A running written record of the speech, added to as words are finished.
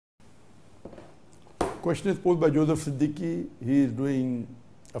question is posed by Joseph Siddiqui. He is doing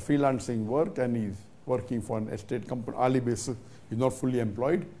a freelancing work and he's working for an estate company, hourly basis. He's not fully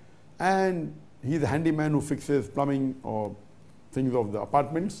employed. And he's a handyman who fixes plumbing or things of the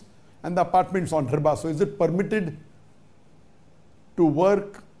apartments. And the apartments on riba. So is it permitted to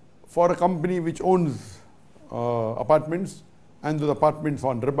work for a company which owns apartments and those apartments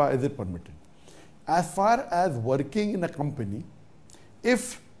on riba? Is it permitted? As far as working in a company,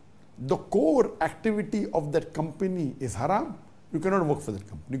 if the core activity of that company is haram, you cannot work for that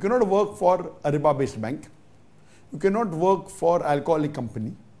company. You cannot work for a riba-based bank. You cannot work for alcoholic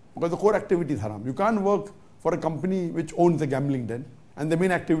company because the core activity is haram. You can't work for a company which owns a gambling den and the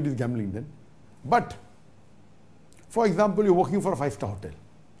main activity is gambling den. But, for example, you're working for a 5-star hotel.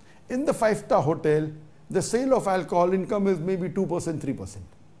 In the 5-star hotel, the sale of alcohol income is maybe 2%, 3%.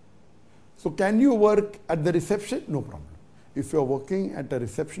 So can you work at the reception? No problem. If you're working at a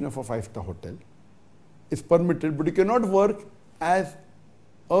reception of a 5-star hotel, it's permitted, but you cannot work as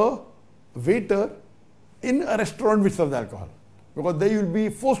a waiter in a restaurant which serves alcohol, because there you'll be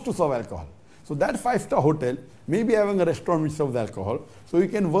forced to serve alcohol. So that 5-star hotel may be having a restaurant which serves alcohol, so you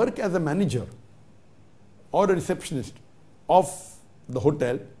can work as a manager or a receptionist of the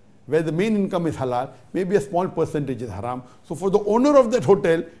hotel where the main income is halal, maybe a small percentage is haram. So for the owner of that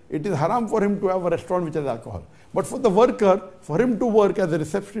hotel, it is haram for him to have a restaurant which has alcohol. But for the worker, for him to work as a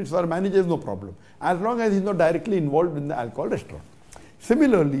receptionist or a manager is no problem, as long as he is not directly involved in the alcohol restaurant.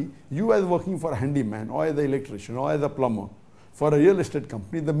 Similarly, you as working for a handyman or as an electrician or as a plumber for a real estate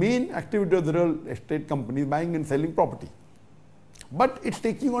company, the main activity of the real estate company is buying and selling property. But it's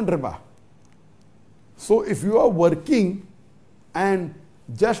taking on riba. So if you are working and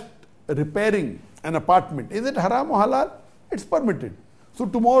just repairing an apartment, is it haram or halal? It's permitted. So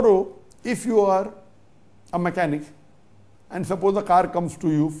tomorrow, if you are a mechanic and suppose a car comes to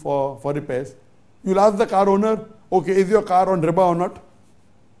you for repairs, you'll ask the car owner, okay, is your car on riba or not?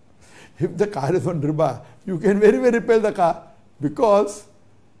 If the car is on riba, you can very well repair the car, because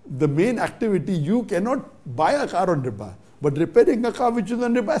the main activity, you cannot buy a car on riba, but repairing a car which is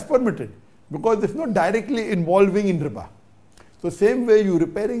on riba is permitted, because it's not directly involving in riba. So same way, you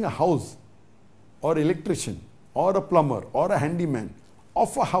repairing a house or electrician or a plumber or a handyman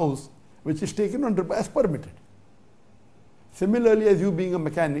of a house which is taken on riba is permitted. Similarly, as you being a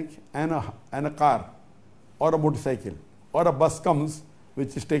mechanic and a car or a motorcycle or a bus comes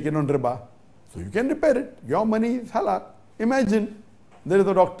which is taken on riba, so you can repair it. Your money is halal. Imagine there is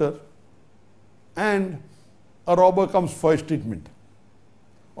a doctor and a robber comes for his treatment.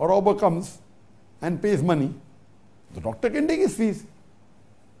 A robber comes and pays money. The doctor can take his fees.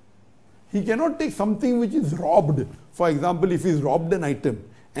 He cannot take something which is robbed. For example, if he's robbed an item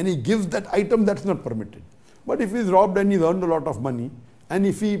and he gives that item, that's not permitted. But if he's robbed and he's earned a lot of money, and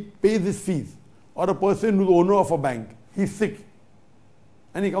if he pays his fees, or a person who's the owner of a bank, he's sick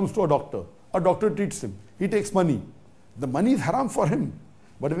and he comes to a doctor treats him, he takes money. The money is haram for him.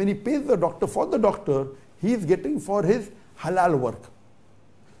 But when he pays the doctor for the doctor, he is getting for his halal work.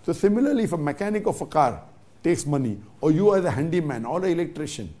 So similarly, if a mechanic of a car takes money, or you as a handyman or an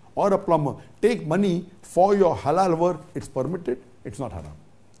electrician or a plumber take money for your halal work, it's permitted, it's not haram.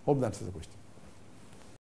 Hope that answers the question.